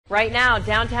Right now,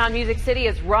 downtown Music City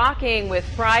is rocking with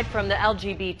pride from the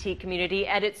LGBT community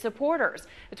and its supporters.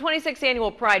 The 26th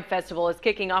Annual Pride Festival is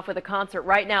kicking off with a concert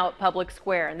right now at Public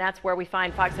Square, and that's where we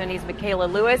find Fox News'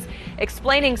 Mikayla Lewis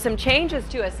explaining some changes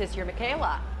to us this year.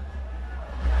 Mikayla.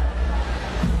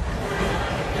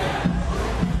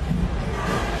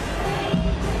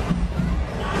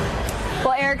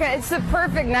 Well, Erica, it's the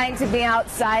perfect night to be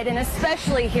outside, and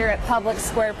especially here at Public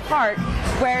Square Park,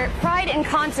 where Pride in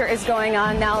Concert is going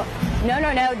on. Now,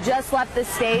 No just left the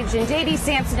stage, and JD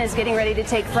Samson is getting ready to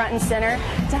take front and center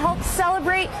to help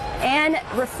celebrate and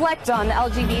reflect on the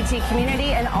LGBT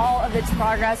community and all of its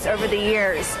progress over the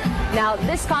years. Now,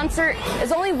 this concert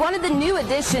is only one of the new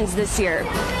additions this year.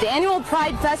 The annual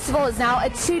Pride Festival is now a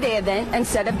two-day event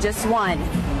instead of just one.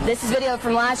 This is video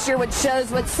from last year which shows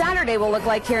what Saturday will look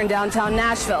like here in downtown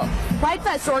Nashville. Pride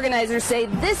Fest organizers say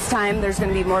this time there's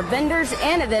going to be more vendors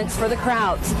and events for the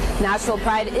crowds. Nashville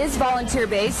Pride is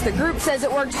volunteer-based. The group says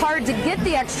it worked hard to get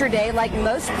the extra day like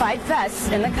most Pride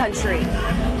Fests in the country.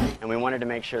 And we wanted to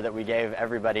make sure that we gave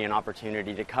everybody an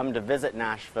opportunity to come to visit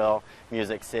Nashville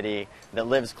Music City that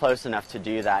lives close enough to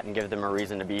do that and give them a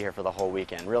reason to be here for the whole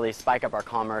weekend. Really spike up our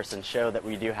commerce and show that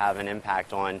we do have an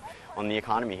impact on the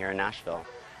economy here in Nashville.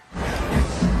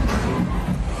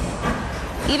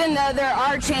 Even though there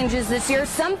are changes this year,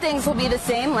 some things will be the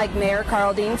same, like Mayor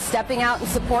Carl Dean stepping out in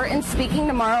support and speaking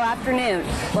tomorrow afternoon.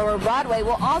 Lower Broadway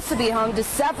will also be home to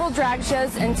several drag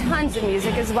shows and tons of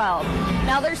music as well.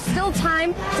 Now, there's still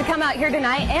time to come out here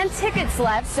tonight and tickets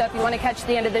left, so if you want to catch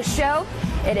the end of the show,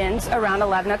 it ends around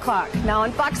 11 o'clock. Now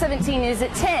on Fox 17 News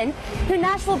at 10, who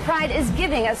Nashville Pride is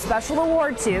giving a special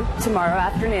award to tomorrow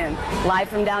afternoon. Live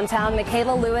from downtown,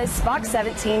 Mikayla Lewis, Fox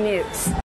 17 News.